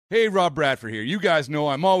Hey, Rob Bradford here. You guys know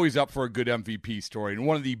I'm always up for a good MVP story, and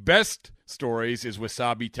one of the best stories is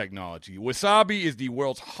Wasabi Technology. Wasabi is the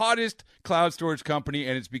world's hottest cloud storage company,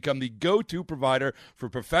 and it's become the go-to provider for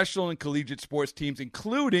professional and collegiate sports teams,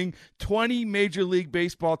 including 20 Major League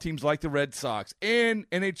Baseball teams like the Red Sox and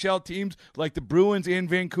NHL teams like the Bruins and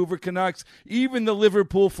Vancouver Canucks. Even the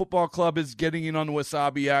Liverpool Football Club is getting in on the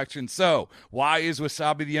Wasabi action. So, why is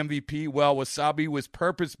Wasabi the MVP? Well, Wasabi was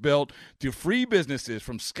purpose-built to free businesses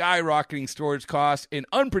from skyrocketing storage costs and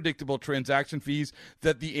unpredictable transaction fees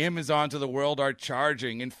that the Amazons of the world are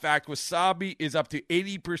charging. In fact, Wasabi is up to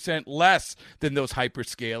 80% less than those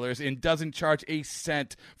hyperscalers and doesn't charge a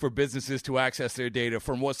cent for businesses to access their data.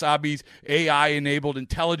 From Wasabi's AI-enabled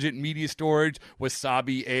intelligent media storage,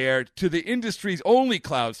 Wasabi Air, to the industry's only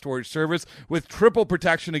cloud storage service with triple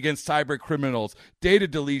protection against cyber criminals, data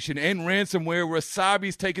deletion, and ransomware,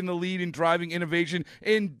 Wasabi's taken the lead in driving innovation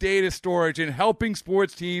in data storage and helping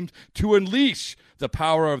sports teams to unleash the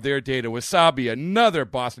power of their data. Wasabi, another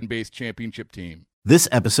Boston-based championship team. This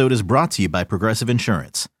episode is brought to you by Progressive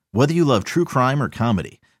Insurance. Whether you love true crime or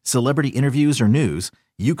comedy, celebrity interviews or news,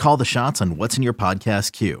 you call the shots on what's in your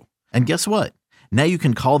podcast queue. And guess what? Now you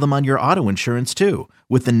can call them on your auto insurance too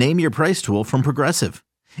with the Name Your Price tool from Progressive.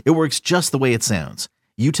 It works just the way it sounds.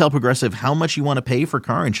 You tell Progressive how much you want to pay for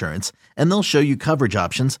car insurance, and they'll show you coverage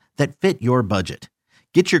options that fit your budget.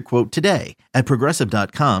 Get your quote today at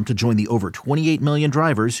Progressive.com to join the over 28 million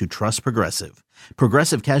drivers who trust Progressive.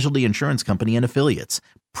 Progressive Casualty Insurance Company and Affiliates.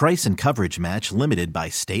 Price and coverage match limited by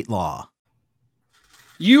state law.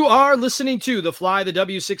 You are listening to the Fly the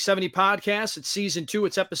W670 podcast. It's season 2.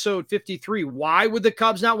 It's episode 53. Why would the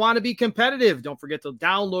Cubs not want to be competitive? Don't forget to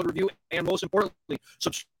download, review, and most importantly,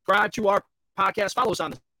 subscribe to our podcast. Follow us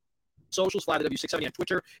on the socials, Fly the W670 on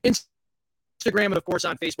Twitter, Instagram, and of course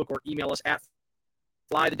on Facebook, or email us at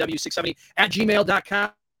flythew670@gmail.com.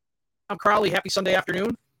 I'm Crowley. Happy Sunday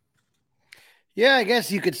afternoon. Yeah, I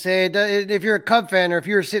guess you could say it. If you're a Cub fan or if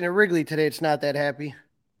you're sitting at Wrigley today, it's not that happy.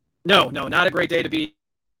 No, not a great day to be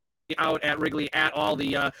out at Wrigley at all.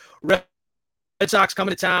 The Red Sox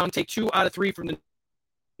coming to town, take 2 out of 3 from the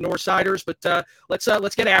North Siders, but let's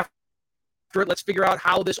get after it. Let's figure out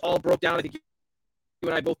how this all broke down. I think you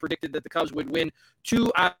and I both predicted that the Cubs would win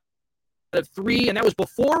 2 out of 3, and that was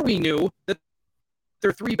before we knew that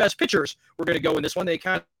their 3 best pitchers were going to go in this one. They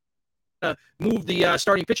kind of moved the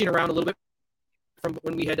starting pitching around a little bit from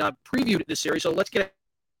when we had previewed this series. So let's get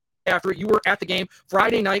after it. You were at the game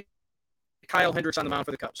Friday night. Kyle Hendricks on the mound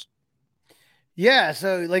for the Cubs. Yeah,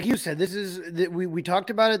 so like you said, we talked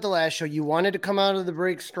about it the last show. You wanted to come out of the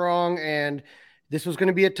break strong, and this was going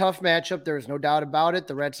to be a tough matchup. There was no doubt about it.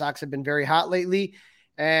 The Red Sox have been very hot lately,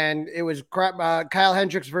 and it was Kyle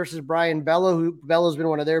Hendricks versus Brian Bello, who Bello's been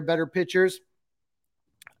one of their better pitchers.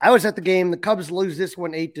 I was at the game. The Cubs lose this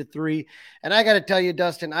one 8-3. And I got to tell you,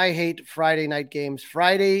 Dustin, I hate Friday night games.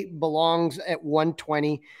 Friday belongs at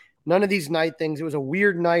 1:20. None of these night things. It was a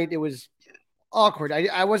weird night. It was awkward.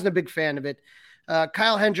 I wasn't a big fan of it.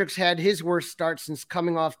 Kyle Hendricks had his worst start since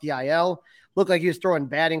coming off the IL. Looked like he was throwing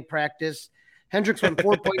batting practice. Hendricks went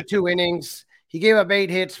 4.2 innings. He gave up 8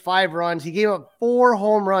 hits, 5 runs. He gave up 4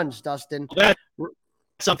 home runs, Dustin. That's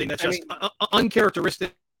something that's just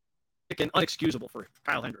uncharacteristic and unexcusable for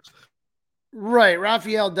Kyle Hendricks. Right.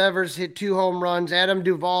 Rafael Devers hit 2 home runs. Adam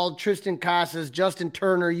Duvall, Tristan Casas, Justin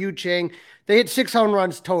Turner, Yu Chang. They hit 6 home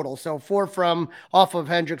runs total. So 4 from off of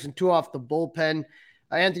Hendricks and 2 off the bullpen.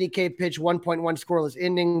 Anthony K pitched 1.1 scoreless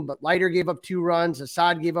inning, but Leiter gave up 2 runs.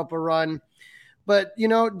 Assad gave up a run. But,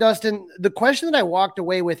 Dustin, the question that I walked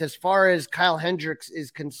away with as far as Kyle Hendricks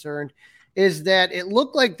is concerned is that it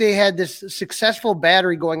looked like they had this successful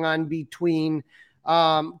battery going on between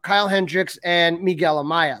Kyle Hendricks and Miguel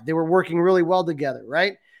Amaya. They were working really well together,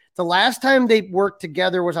 right? The last time they worked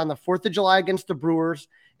together was on the 4th of July against the Brewers,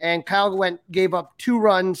 and Kyle gave up 2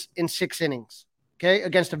 runs in 6 innings, okay,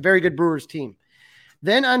 against a very good Brewers team.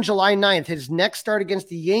 Then on July 9th, his next start against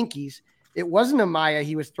the Yankees, it wasn't Amaya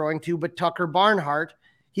he was throwing to, but Tucker Barnhart.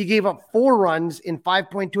 He gave up 4 runs in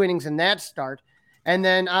 5.2 innings in that start. And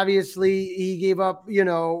then obviously he gave up,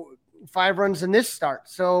 5 runs in this start.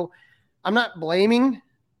 So I'm not blaming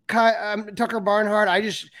Tucker Barnhart. I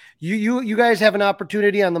just you guys have an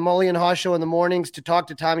opportunity on the Mully and Haw show in the mornings to talk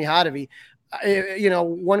to Tommy Hotovy.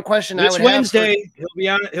 One question this I would Wednesday,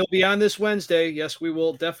 have he'll be on this Wednesday. Yes, we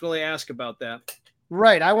will definitely ask about that.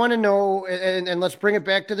 Right. I want to know, and let's bring it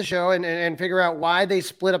back to the show and figure out why they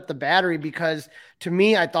split up the battery, because to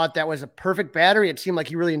me, I thought that was a perfect battery. It seemed like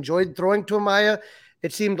he really enjoyed throwing to Amaya.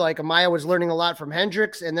 It seemed like Amaya was learning a lot from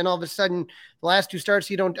Hendricks, and then all of a sudden, the last 2 starts,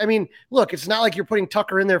 look, it's not like you're putting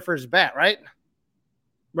Tucker in there for his bat, right?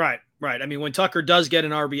 Right. I mean, when Tucker does get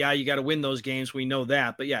an RBI, you got to win those games. We know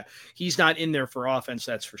that. But yeah, he's not in there for offense.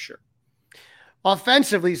 That's for sure.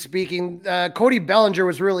 Offensively speaking, Cody Bellinger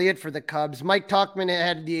was really it for the Cubs. Mike Tuchman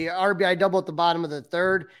had the RBI double at the bottom of the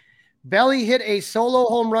third. Belly hit a solo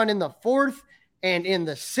home run in the fourth and in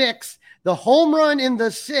the sixth. The home run in the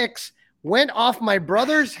sixth went off my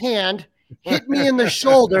brother's hand, hit me in the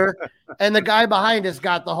shoulder, and the guy behind us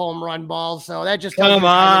got the home run ball. So that just tells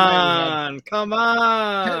come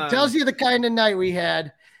on. Tells you the kind of night we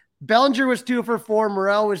had. Bellinger was 2 for 4.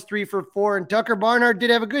 Morel was 3 for 4. And Tucker Barnhart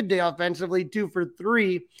did have a good day offensively, 2 for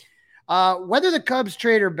 3. Whether the Cubs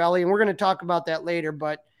trade or Belly, and we're going to talk about that later,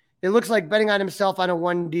 but it looks like betting on himself on a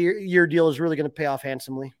 1-year deal is really going to pay off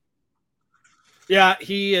handsomely. Yeah,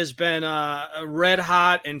 he has been red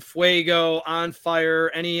hot and fuego, on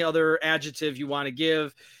fire, any other adjective you want to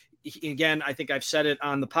give. Again, I think I've said it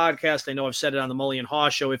on the podcast. I know I've said it on the Mully and Haw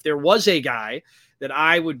show. If there was a guy that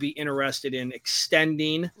I would be interested in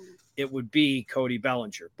extending, it would be Cody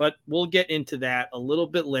Bellinger. But we'll get into that a little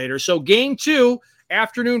bit later. So game 2,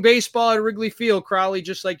 afternoon baseball at Wrigley Field. Crowley,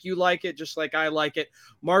 just like you like it, just like I like it.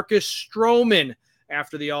 Marcus Stroman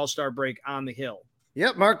after the All-Star break on the hill.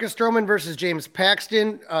 Yep, Marcus Stroman versus James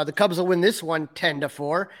Paxton. The Cubs will win this one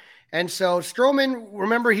 10-4. And so Stroman,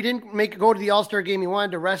 remember, he didn't go to the All-Star game. He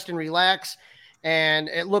wanted to rest and relax. And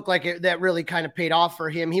it looked like that really kind of paid off for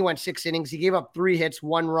him. He went 6 innings. He gave up 3 hits,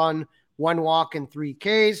 1 run, 1 walk, and 3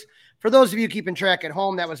 Ks. For those of you keeping track at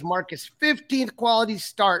home, that was Marcus' 15th quality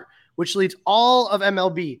start, which leads all of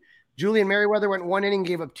MLB. Julian Merriweather went 1 inning,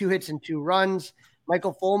 gave up 2 hits and 2 runs.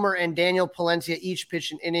 Michael Fulmer and Daniel Palencia each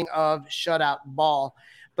pitched an inning of shutout ball.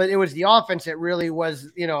 But it was the offense that really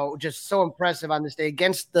was, just so impressive on this day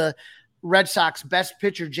against the Red Sox best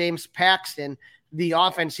pitcher, James Paxton. The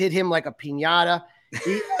offense hit him like a piñata.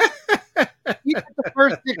 He got the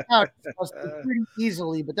first 6 outs pretty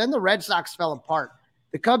easily, but then the Red Sox fell apart.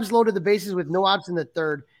 The Cubs loaded the bases with no outs in the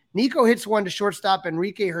third. Nico hits one to shortstop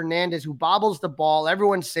Enrique Hernandez, who bobbles the ball.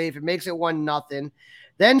 Everyone's safe. It makes it 1-0.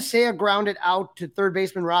 Then Seiya grounded out to third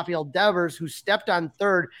baseman Rafael Devers, who stepped on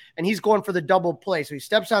third, and he's going for the double play. So he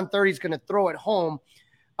steps on third. He's going to throw it home.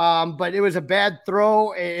 But it was a bad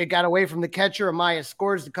throw. It got away from the catcher. Amaya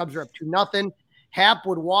scores. The Cubs are up 2-0. Happ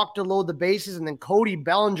would walk to load the bases, and then Cody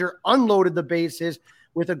Bellinger unloaded the bases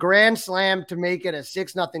with a grand slam to make it a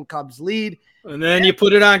 6-0 Cubs lead. And then you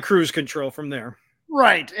put it on cruise control from there.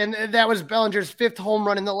 Right, and that was Bellinger's 5th home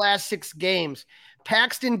run in the last 6 games.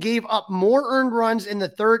 Paxton gave up more earned runs in the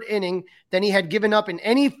 3rd inning than he had given up in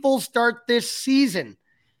any full start this season.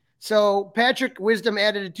 So Patrick Wisdom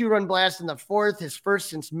added a 2-run blast in the 4th, his first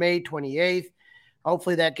since May 28th.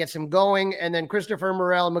 Hopefully that gets him going. And then Christopher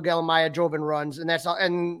Morel and Miguel Amaya drove in runs, and that's all.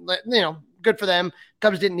 And good for them.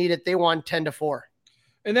 Cubs didn't need it. They won 10-4.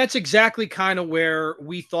 And that's exactly kind of where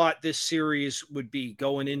we thought this series would be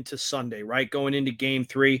going into Sunday, right? Going into game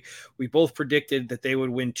 3. We both predicted that they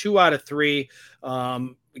would win 2 out of 3.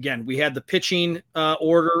 Again, we had the pitching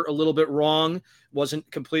order a little bit wrong.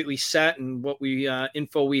 Wasn't completely set, and what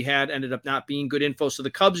info we had ended up not being good info. So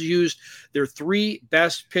the Cubs used their 3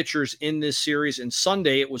 best pitchers in this series, and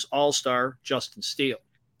Sunday it was All-Star Justin Steele.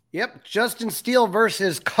 Yep, Justin Steele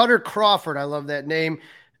versus Cutter Crawford. I love that name.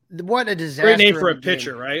 What a disaster. Great name for a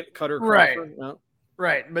pitcher, right? Cutter Crawford. Right.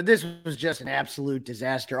 Right. But this was just an absolute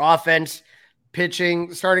disaster. Offense,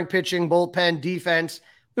 pitching, starting pitching, bullpen, defense.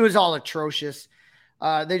 It was all atrocious.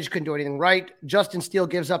 They just couldn't do anything right. Justin Steele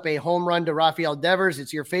gives up a home run to Rafael Devers.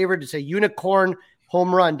 It's your favorite. It's a unicorn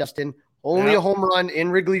home run, Dustin. Only a home run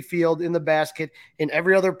in Wrigley Field in the basket. In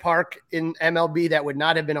every other park in MLB, that would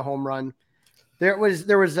not have been a home run. There was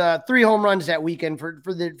 3 home runs that weekend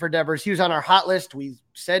for Devers. He was on our hot list. We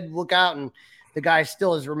said look out, and the guy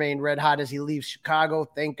still has remained red hot as he leaves Chicago.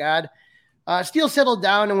 Thank God. Steele settled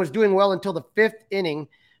down and was doing well until the 5th inning.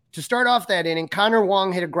 To start off that inning, Connor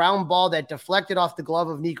Wong hit a ground ball that deflected off the glove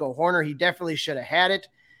of Nico Horner. He definitely should have had it.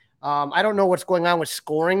 I don't know what's going on with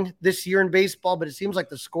scoring this year in baseball, but it seems like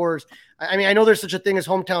the scores. I mean, I know there's such a thing as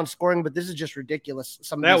hometown scoring, but this is just ridiculous.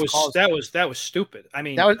 That was stupid. I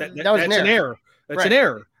mean, that's an error. That's right. An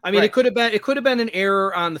error. I mean, right. It could have been an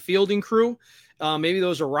error on the fielding crew. Maybe there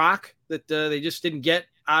was a rock that they just didn't get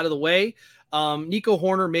out of the way. Nico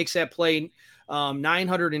Horner makes that play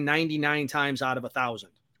 999 times out of 1,000.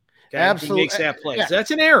 Okay? Absolutely, he makes that play. Yeah. So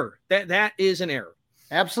that's an error. That is an error.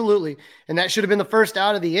 Absolutely, and that should have been the first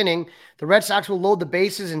out of the inning. The Red Sox will load the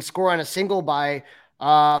bases and score on a single by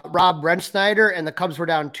Rob Rensnyder, and the Cubs were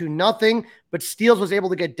down 2-0. But Steele was able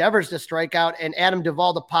to get Devers to strike out and Adam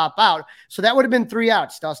Duvall to pop out. So that would have been 3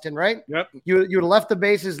 outs, Dustin, right? Yep. You would have left the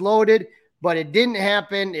bases loaded, but it didn't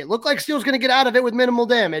happen. It looked like Steele's going to get out of it with minimal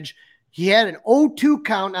damage. He had an 0-2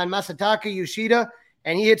 count on Masataka Yoshida,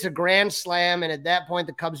 and he hits a grand slam. And at that point,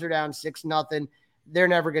 the Cubs are down 6-0. They're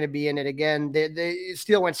never going to be in it again. They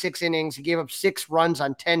still went 6 innings. He gave up 6 runs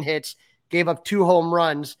on 10 hits, gave up 2 home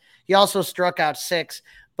runs. He also struck out 6.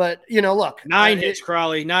 But, look. 9 hits,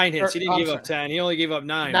 Crawley. 9 hits. He didn't give up 10. He only gave up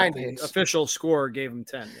 9. 9 hits. Official score gave him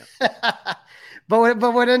 10. Yeah. But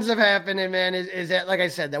what ends up happening, man, is that, like I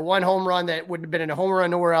said, that 1 home run that would have been a home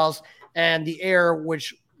run nowhere else, and the error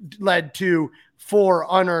which led to 4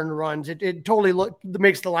 unearned runs. It totally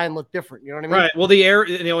makes the line look different. You know what I mean? Right. Well, the error,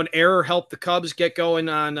 an error helped the Cubs get going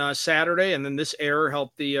on Saturday, and then this error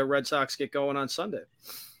helped the Red Sox get going on Sunday.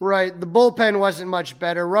 Right. The bullpen wasn't much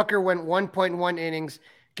better. Rucker went 1.1 innings,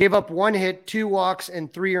 gave up 1 hit, 2 walks,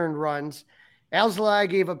 and 3 earned runs. Alzolay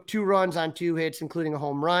gave up 2 runs on 2 hits, including a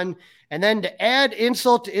home run. And then to add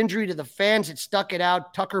insult to injury to the fans that stuck it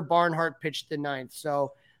out, Tucker Barnhart pitched the 9th.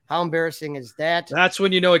 So how embarrassing is that? That's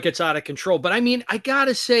when it gets out of control. But I mean, I got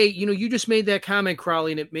to say, you just made that comment,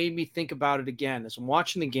 Crowley, and it made me think about it again as I'm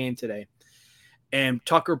watching the game today. And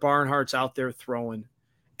Tucker Barnhart's out there throwing,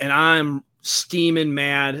 and I'm steaming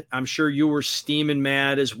mad. I'm sure you were steaming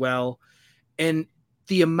mad as well. And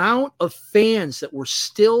the amount of fans that were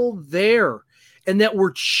still there and that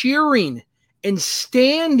were cheering and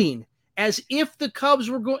standing as if the Cubs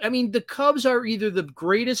were going. I mean, the Cubs are either the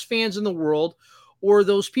greatest fans in the world, or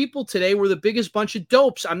those people today were the biggest bunch of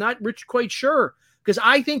dopes. I'm not quite sure, because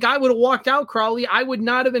I think I would have walked out, Crowley. I would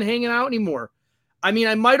not have been hanging out anymore. I mean,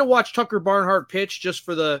 I might have watched Tucker Barnhart pitch just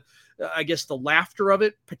for the laughter of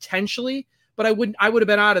it, potentially, but I would have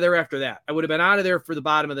been out of there after that. I would have been out of there for the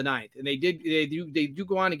bottom of the 9th. And they do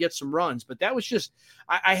go on to get some runs, but that was just,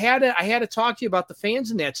 I had to talk to you about the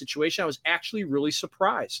fans in that situation. I was actually really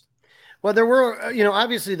surprised. Well, there were,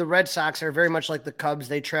 obviously the Red Sox are very much like the Cubs.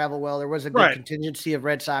 They travel well. There was a good contingency of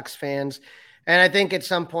Red Sox fans. And I think at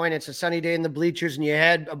some point it's a sunny day in the bleachers and you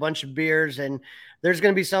had a bunch of beers, and there's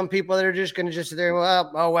going to be some people that are just going to just sit there,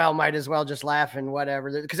 might as well just laugh and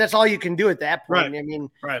whatever. Because that's all you can do at that point. Right. I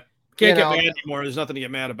mean, right. Can't get mad anymore. There's nothing to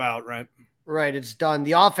get mad about, right? Right. It's done.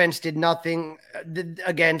 The offense did nothing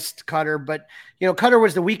against Cutter, but, Cutter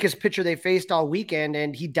was the weakest pitcher they faced all weekend,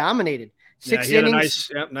 and he dominated. 6 innings.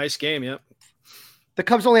 Had a nice game. Yep. The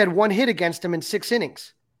Cubs only had 1 hit against him in 6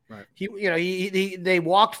 innings. Right. They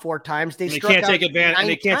walked 4 times. They can't take advantage. And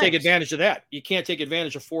they can't take advantage of that. You can't take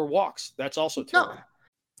advantage of 4 walks. That's also terrible.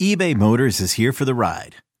 No. eBay Motors is here for the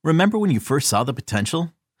ride. Remember when you first saw the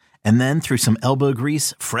potential? And then through some elbow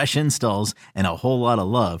grease, fresh installs, and a whole lot of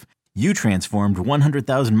love, you transformed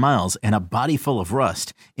 100,000 miles and a body full of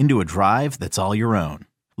rust into a drive that's all your own.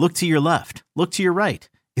 Look to your left. Look to your right.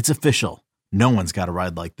 It's official. No one's got a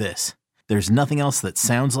ride like this. There's nothing else that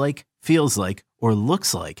sounds like, feels like, or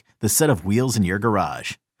looks like the set of wheels in your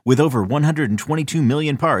garage. With over 122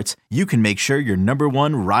 million parts, you can make sure your number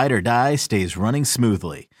one ride or die stays running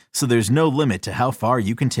smoothly, so there's no limit to how far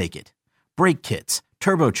you can take it. Brake kits,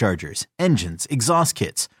 turbochargers, engines, exhaust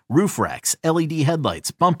kits, roof racks, LED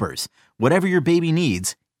headlights, bumpers, whatever your baby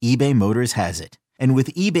needs, eBay Motors has it. And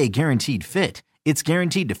with eBay Guaranteed Fit, it's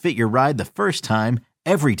guaranteed to fit your ride the first time,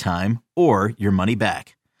 every time, or your money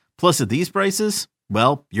back. Plus, at these prices,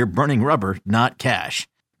 well, you're burning rubber, not cash.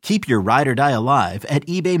 Keep your ride or die alive at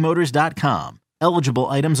ebaymotors.com. Eligible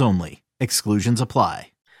items only. Exclusions apply.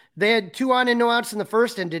 They had 2 on and no outs in the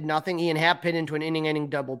first and did nothing. Ian Happ hit into an inning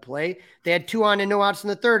double play. They had 2 on and no outs in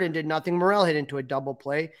the third and did nothing. Morrell hit into a double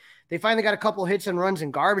play. They finally got a couple hits and runs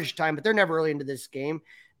in garbage time, but they're never really into this game.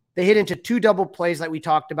 They hit into 2 double plays like we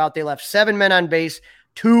talked about. They left 7 men on base,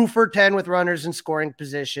 2 for 10 with runners in scoring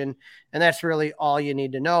position, and that's really all you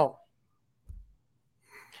need to know.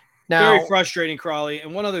 Now, very frustrating, Crawley.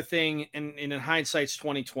 And one other thing, and in hindsight's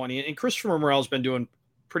 2020, and Christopher Morel's been doing a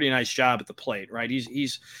pretty nice job at the plate, right?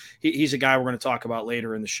 He's a guy we're going to talk about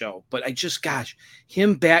later in the show. But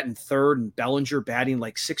him batting third and Bellinger batting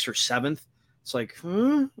like 6th or 7th. It's like,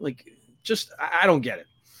 I don't get it.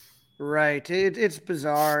 Right. It's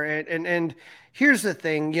bizarre. And here's the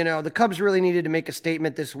thing, the Cubs really needed to make a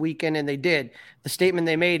statement this weekend, and they did. The statement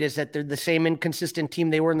they made is that they're the same inconsistent team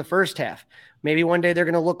they were in the first half. Maybe one day they're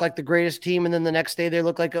going to look like the greatest team, and then the next day they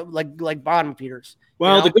look like bottom feeders.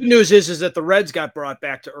 Well, the good news is that the Reds got brought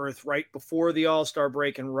back to earth right before the All-Star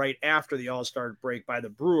break and right after the All-Star break by the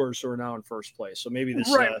Brewers, who are now in first place. So maybe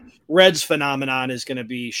this Reds phenomenon is going to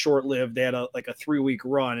be short-lived. They had a 3-week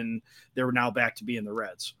run, and they're now back to being the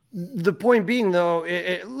Reds. The point being, though,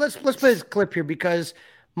 let's play this clip here, because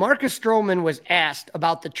Marcus Stroman was asked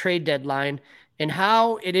about the trade deadline and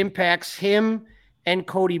how it impacts him and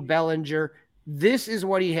Cody Bellinger. This is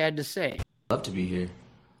what he had to say. Love to be here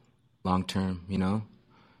long term,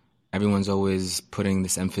 everyone's always putting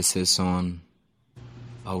this emphasis on,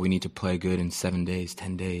 oh, we need to play good in 7 days,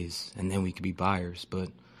 10 days, and then we could be buyers. But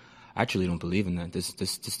I actually don't believe in that.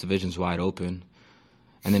 This division's wide open.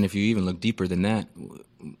 And then if you even look deeper than that,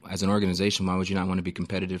 as an organization, why would you not want to be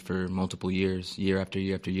competitive for multiple years, year after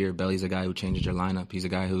year after year? Belly's a guy who changes your lineup. He's a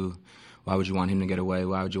guy who, why would you want him to get away?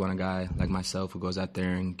 Why would you want a guy like myself who goes out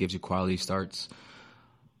there and gives you quality starts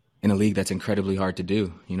in a league that's incredibly hard to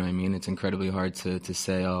do? You know what I mean? It's incredibly hard to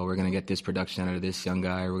say, oh, we're going to get this production out of this young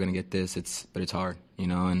guy, or we're going to get this. But it's hard, you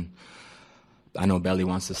know, and I know Belly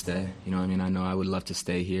wants to stay. You know what I mean? I know I would love to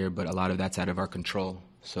stay here, but a lot of that's out of our control.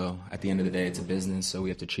 So at the end of the day, it's a business, so we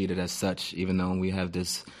have to treat it as such. Even though we have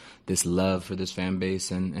this love for this fan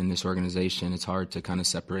base and this organization, it's hard to kind of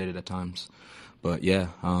separate it at times. But yeah,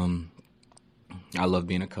 I love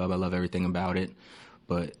being a Cub. I love everything about it.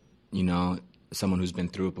 But, you know, someone who's been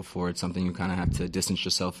through it before, it's something you kind of have to distance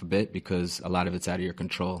yourself a bit, because a lot of it's out of your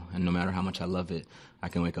control. And no matter how much I love it, I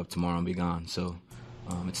can wake up tomorrow and be gone. So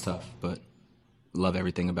it's tough, but love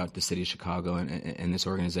everything about the city of Chicago and this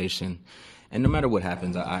organization. And no matter what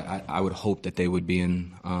happens, I would hope that they would be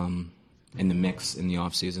in the mix in the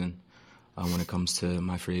offseason when it comes to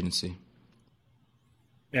my free agency.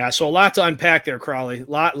 Yeah, so a lot to unpack there, Crawley.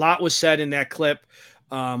 Lot was said in that clip.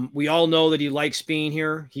 We all know that he likes being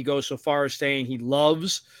here. He goes so far as saying he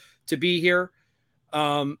loves to be here.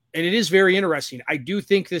 And it is very interesting. I do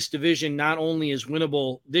think this division not only is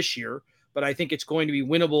winnable this year, but I think it's going to be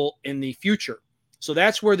winnable in the future. So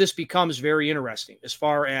that's where this becomes very interesting as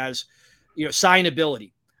far as, you know,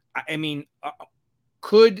 signability. I mean,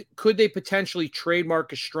 could they potentially trade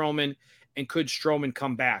Marcus Stroman, and could Stroman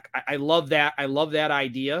come back? I love that. I love that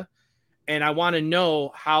idea. And I want to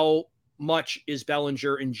know, how much is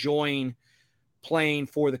Bellinger enjoying playing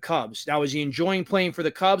for the Cubs? Now, is he enjoying playing for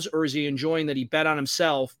the Cubs, or is he enjoying that he bet on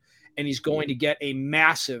himself and he's going to get a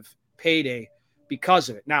massive payday because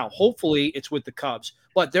of it? Now, hopefully it's with the Cubs,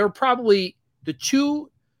 but they're probably the two,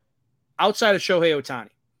 outside of Shohei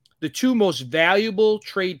Ohtani, the two most valuable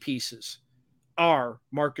trade pieces are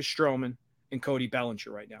Marcus Stroman and Cody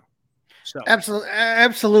Bellinger right now. So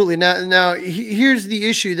absolutely. Now here's the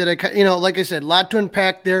issue that like I said, a lot to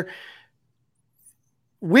unpack there.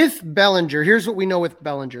 With Bellinger, here's what we know with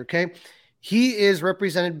Bellinger. Okay, he is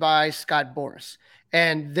represented by Scott Boras,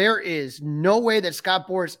 and there is no way that Scott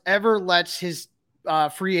Boras ever lets his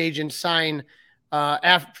free agent sign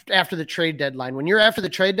after the trade deadline. When you're after the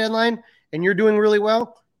trade deadline and you're doing really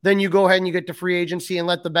well, then you go ahead and you get to free agency and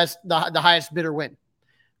let the highest bidder win.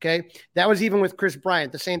 Okay. That was even with Chris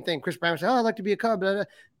Bryant, the same thing. Chris Bryant said, "Oh, I'd like to be a Cub." It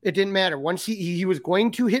didn't matter. Once he was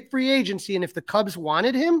going to hit free agency, and if the Cubs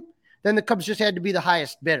wanted him, then the Cubs just had to be the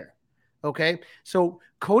highest bidder. Okay. So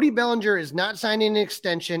Cody Bellinger is not signing an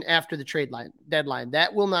extension after the trade deadline.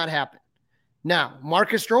 That will not happen. Now,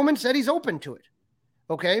 Marcus Stroman said he's open to it.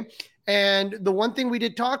 Okay. And the one thing we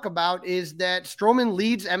did talk about is that Stroman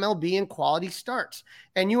leads MLB in quality starts.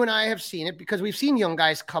 And you and I have seen it, because we've seen young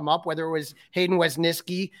guys come up, whether it was Hayden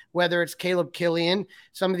Wesniewski, whether it's Caleb Killian,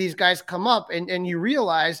 some of these guys come up, and you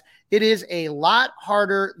realize it is a lot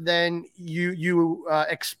harder than you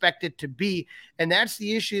expect it to be. And that's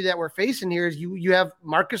the issue that we're facing here is you have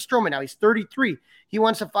Marcus Stroman. Now he's 33. He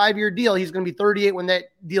wants a 5-year deal. He's going to be 38 when that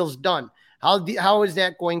deal's done. How is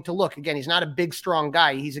that going to look? Again, he's not a big, strong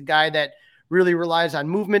guy. He's a guy that really relies on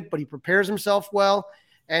movement, but he prepares himself well.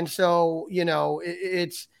 And so, you know,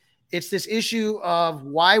 it's this issue of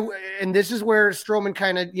why, and this is where Stroman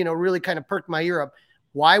kind of, you know, really kind of perked my ear up.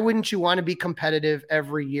 Why wouldn't you want to be competitive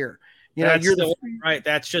every year? You know, right.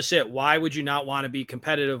 That's just it. Why would you not want to be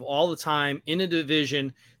competitive all the time in a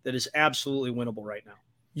division that is absolutely winnable right now?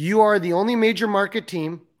 You are the only major market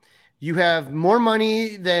team. You have more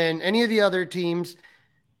money than any of the other teams.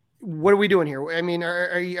 What are we doing here? I mean,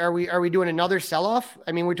 are we doing another sell-off?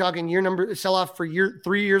 I mean, we're talking sell-off for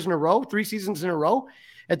 3 years in a row, 3 seasons in a row.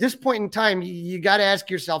 At this point in time, you got to ask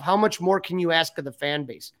yourself, how much more can you ask of the fan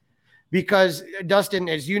base? Because, Dustin,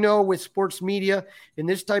 as you know, with sports media in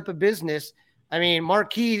this type of business, I mean,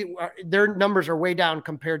 marquee, their numbers are way down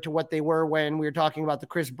compared to what they were when we were talking about the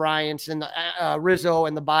Chris Bryants and the Rizzo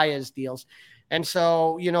and the Baez deals. And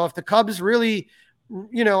so, you know, if the Cubs really,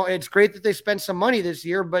 you know, it's great that they spent some money this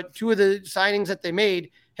year, but 2 of the signings that they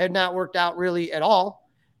made had not worked out really at all.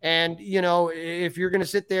 And, you know, if you're going to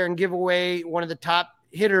sit there and give away one of the top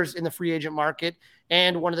hitters in the free agent market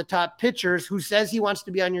and one of the top pitchers who says he wants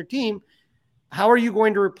to be on your team, how are you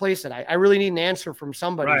going to replace it? I really need an answer from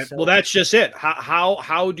somebody. Right. So. Well, that's just it.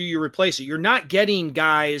 How do you replace it? You're not getting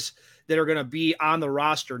guys that are going to be on the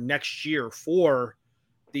roster next year for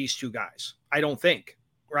these 2 guys. I don't think,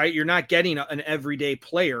 right? You're not getting an everyday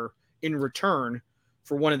player in return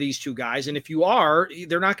for one of these two guys. And if you are,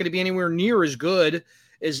 they're not going to be anywhere near as good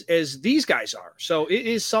as these guys are. So it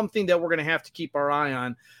is something that we're going to have to keep our eye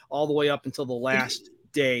on all the way up until the last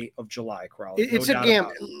day of July, Crowley. It's a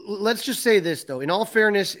gamble. Let's just say this, though. In all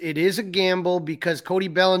fairness, it is a gamble because Cody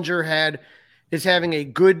Bellinger is having a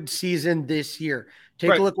good season this year.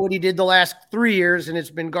 Take a look what he did the last 3 years, and it's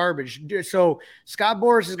been garbage. So Scott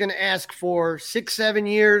Boras is going to ask for 6-7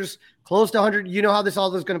 years, close to 100. You know how all this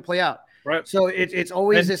is going to play out. Right. So it's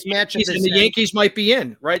always this matchup. And the Yankees might be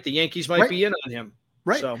in, right? The Yankees might be in on him.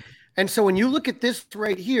 Right. And so when you look at this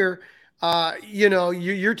right here,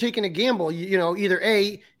 you're taking a gamble. Either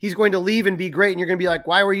A, he's going to leave and be great, and you're going to be like,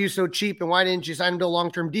 why were you so cheap, and why didn't you sign him to a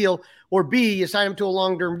long-term deal? Or B, you sign him to a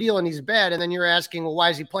long-term deal, and he's bad, and then you're asking, well, why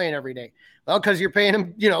is he playing every day? Well, because you're paying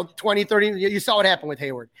him, 20, 30. You saw what happened with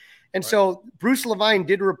Hayward. And so Bruce Levine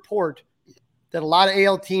did report that a lot of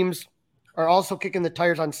AL teams are also kicking the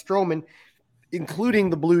tires on Stroman, including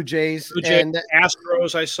the Blue Jays. And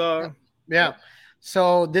Astros, I saw. Yeah.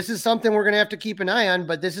 So this is something we're going to have to keep an eye on,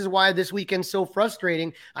 but this is why this weekend's so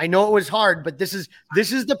frustrating. I know it was hard, but this is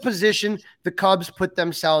the position the Cubs put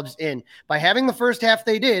themselves in. By having the first half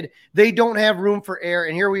they did, they don't have room for error,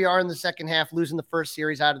 and here we are in the second half losing the first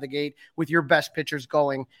series out of the gate with your best pitchers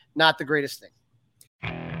going. Not the greatest thing.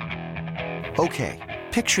 Okay,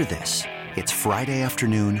 picture this. It's Friday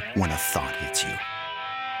afternoon when a thought hits you.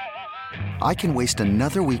 I can waste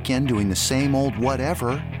another weekend doing the same old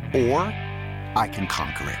whatever, or I can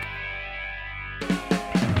conquer it.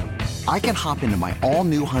 I can hop into my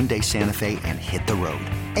all-new Hyundai Santa Fe and hit the road.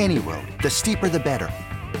 Any road. The steeper, the better.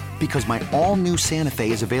 Because my all-new Santa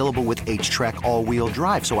Fe is available with H-Track all-wheel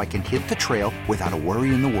drive, so I can hit the trail without a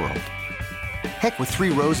worry in the world. Heck, with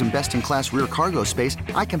 3 rows and best-in-class rear cargo space,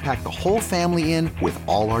 I can pack the whole family in with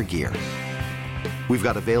all our gear. We've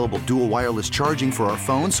got available dual wireless charging for our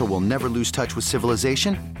phones, so we'll never lose touch with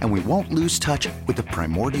civilization, and we won't lose touch with the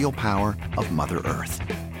primordial power of Mother Earth.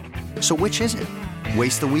 So which is it?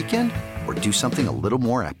 Waste the weekend or do something a little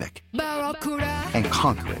more epic? And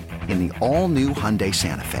conquer it in the all-new Hyundai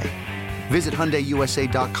Santa Fe. Visit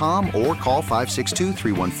HyundaiUSA.com or call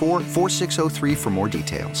 562-314-4603 for more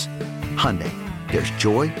details. Hyundai, there's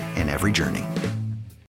joy in every journey.